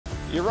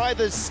You ride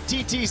this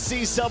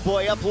TTC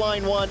subway up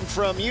line 1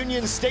 from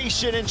Union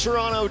Station in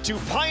Toronto to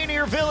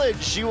Pioneer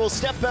Village. You will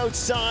step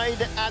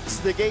outside at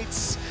the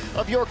gates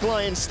of York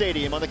Lions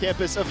Stadium on the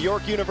campus of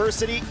York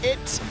University.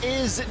 It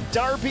is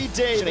Derby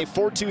Day. A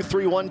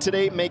 4-2-3-1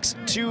 today makes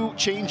 2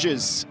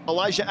 changes.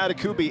 Elijah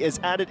Adekubi is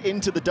added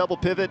into the double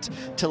pivot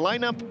to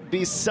line up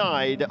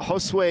beside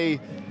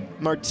Josue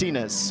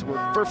Martinez.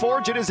 For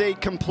Forge, it is a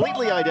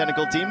completely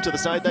identical team to the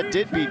side that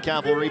did beat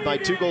Cavalry by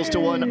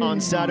 2-1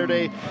 on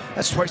Saturday.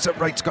 That's twice that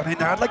Wright's got in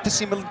there. I'd like to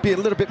see him be a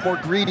little bit more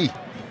greedy.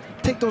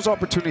 Take those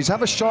opportunities,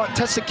 have a shot,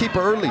 test the keeper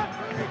early.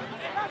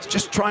 It's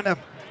just trying to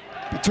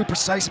be too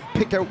precise and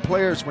pick out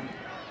players when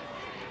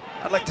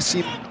I'd like to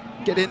see him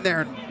get in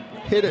there and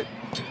hit it.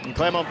 And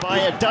Clement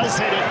Baya does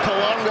hit it.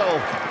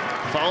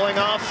 Kalongo falling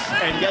off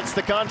and gets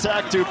the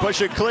contact to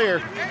push it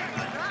clear.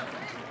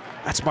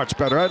 That's much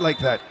better. I like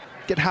that.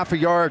 Get half a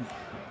yard,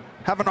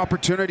 have an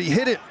opportunity,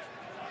 hit it.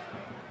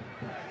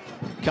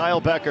 Kyle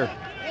Becker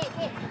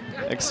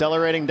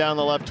accelerating down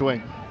the left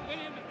wing.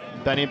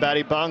 Benny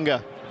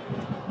Badibanga.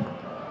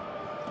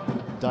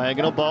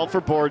 Diagonal ball for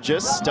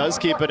Borges, does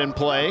keep it in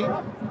play.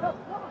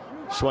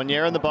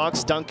 Chouanière in the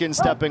box, Duncan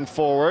stepping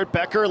forward.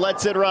 Becker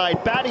lets it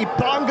ride.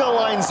 Badibanga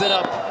lines it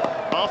up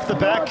off the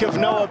back of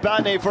Noah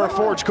Batney for a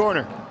Forge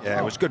corner. Yeah,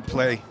 it was good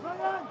play.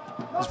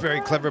 It was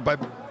very clever by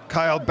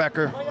Kyle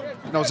Becker.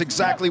 Knows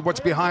exactly what's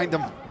behind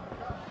him.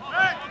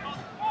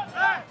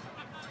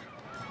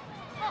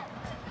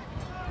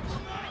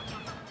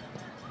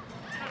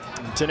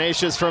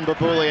 Tenacious from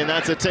Babuli, and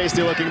that's a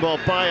tasty looking ball.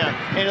 Baya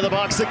into the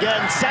box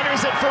again,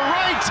 centers it for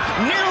Wright.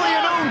 Nearly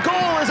an own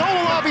goal as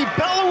Olabi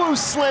Bellewu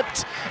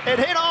slipped. It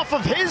hit off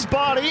of his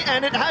body,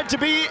 and it had to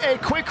be a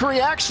quick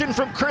reaction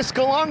from Chris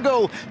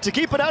Kalongo to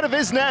keep it out of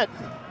his net.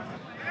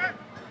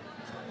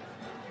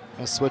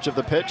 A switch of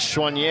the pitch,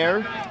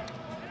 Chouanière.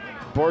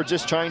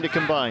 Borges trying to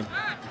combine.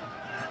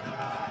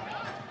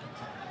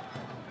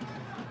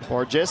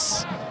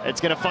 Borges,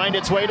 it's going to find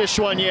its way to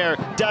Chouanière.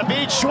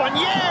 David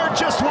Chouanière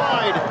just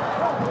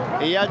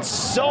wide. He had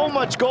so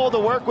much goal to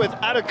work with.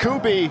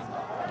 Adekubi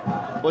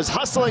was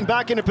hustling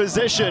back into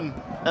position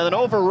and then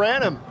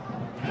overran him.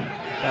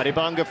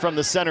 Badibanga from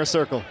the center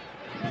circle.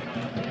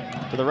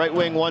 To the right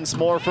wing once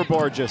more for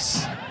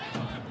Borges.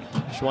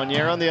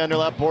 Chouanière on the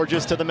underlap,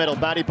 Borges to the middle.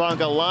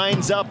 Badibanga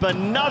lines up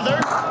another.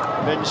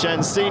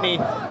 Vincenzini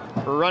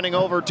running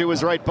over to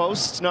his right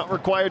post, not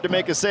required to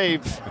make a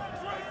save.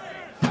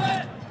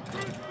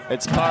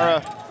 It's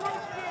Para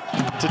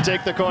to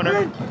take the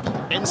corner,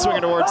 in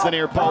swinging towards the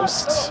near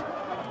post.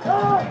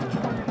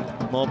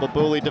 Mo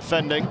Babuli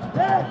defending.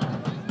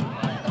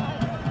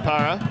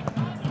 Para.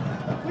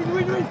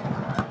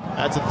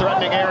 That's a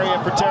threatening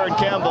area for Taron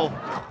Campbell.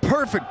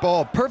 Perfect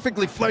ball,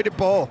 perfectly flighted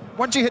ball.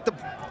 Once you hit the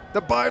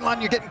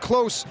byline, you're getting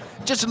close.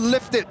 Just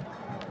lift it.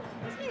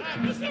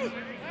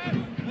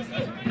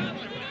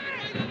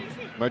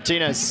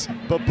 Martinez,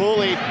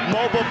 Babuli,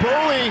 Mo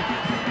Babuli.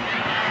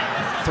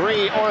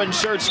 3 orange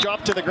shirts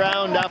dropped to the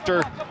ground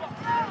after.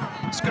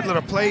 It's a good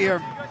little play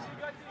here.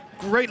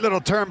 Great little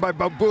turn by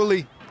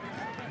Babuli.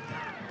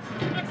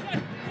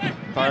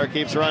 Para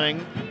keeps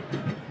running.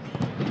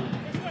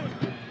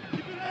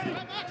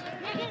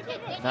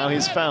 Now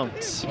he's found.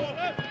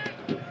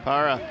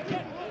 Para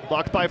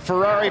blocked by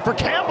Ferrari for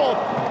Campbell.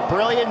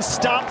 Brilliant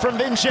stop from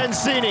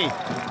Vincenzini.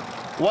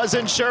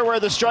 Wasn't sure where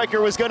the striker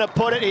was going to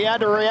put it. He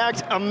had to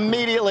react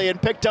immediately and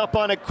picked up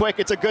on it quick.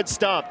 It's a good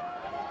stop.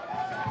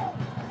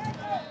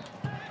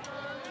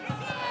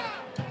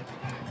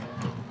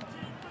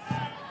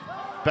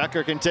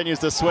 Becker continues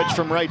to switch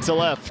from right to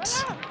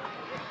left.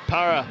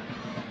 Para.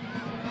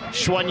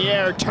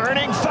 Chouanière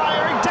turning,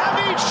 firing.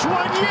 David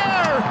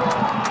Chouanière!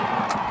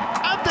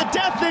 At the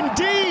death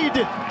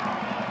indeed!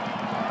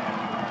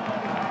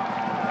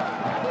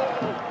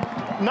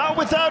 Not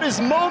without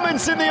his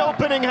moments in the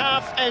opening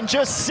half, and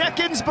just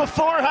seconds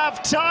before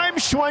halftime,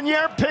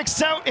 Chouanière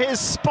picks out his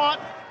spot.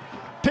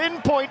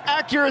 Pinpoint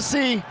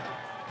accuracy.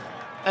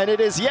 And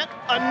it is yet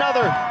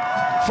another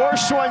for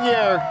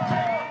Chouanière.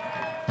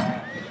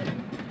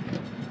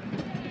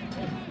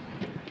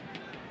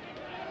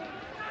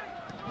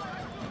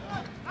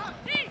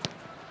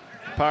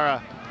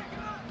 Para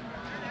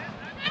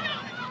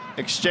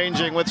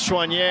exchanging with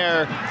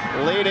Chouanière,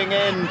 leading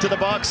into the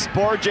box.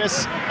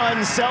 Borges,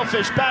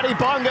 unselfish.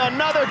 Badibanga,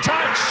 another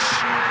touch.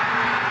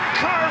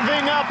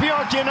 Carving up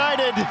York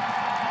United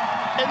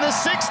in the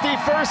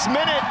 61st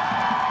minute.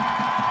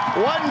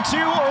 1, 2,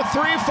 or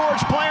 3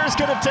 Forge players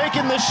could have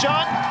taken the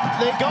shot.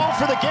 They go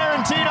for the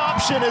guaranteed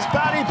option as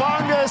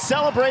Badibanga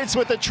celebrates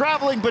with the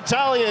traveling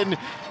battalion.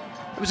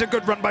 It was a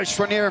good run by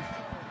Chouanière.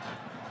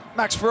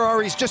 Max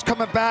Ferrari's just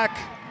coming back.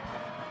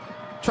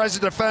 Tries to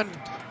defend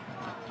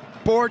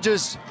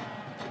Borges,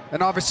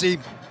 and obviously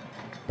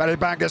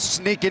Badibanga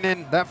sneaking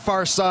in that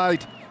far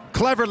side.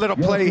 Clever little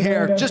play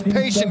here, just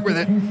patient with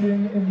it.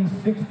 In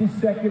the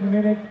 62nd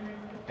minute,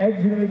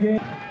 exiting the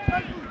game.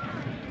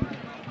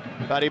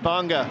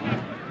 Badibanga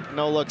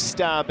no-look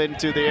stab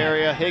into the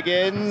area.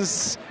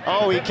 Higgins,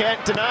 oh, he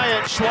can't deny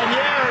it.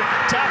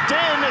 Chouanier tapped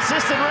in,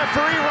 assistant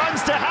referee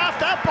runs to half.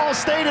 That ball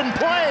stayed in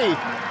play.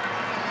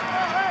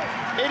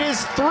 It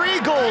is 3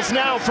 goals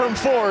now from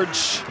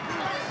Forge.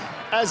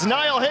 As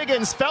Niall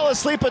Higgins fell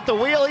asleep at the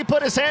wheel, he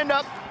put his hand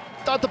up,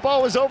 thought the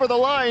ball was over the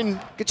line. You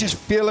could just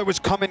feel it was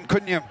coming,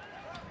 couldn't you?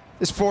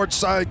 This Forge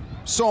side,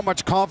 so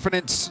much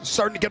confidence,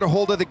 starting to get a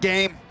hold of the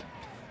game.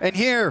 And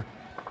here,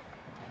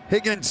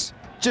 Higgins,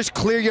 just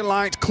clear your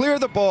lines, clear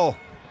the ball.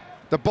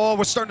 The ball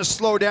was starting to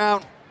slow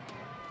down.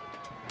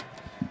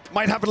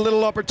 Might have a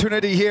little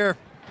opportunity here.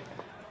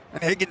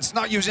 And Higgins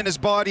not using his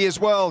body as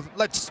well.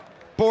 Let's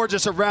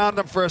Borges around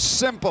him for a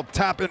simple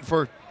tap in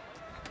for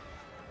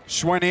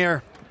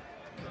Chouanier.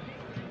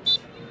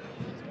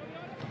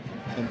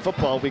 In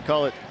football, we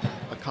call it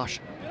a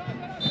caution.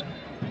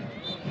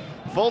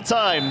 Full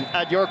time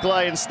at York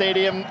Lions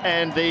Stadium,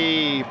 and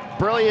the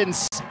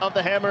brilliance of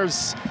the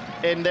Hammers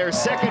in their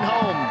second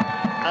home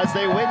as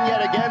they win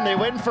yet again. They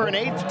win for an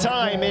 8th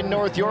time in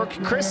North York.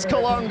 Chris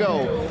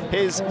Colongo,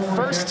 his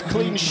first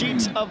clean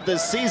sheet of the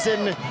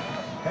season.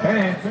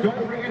 And don't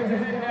forget to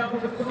head down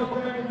to the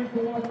sideline. You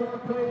can watch our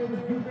players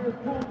do their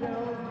cool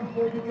downs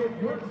before you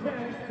get your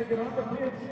chance to get on the pitch.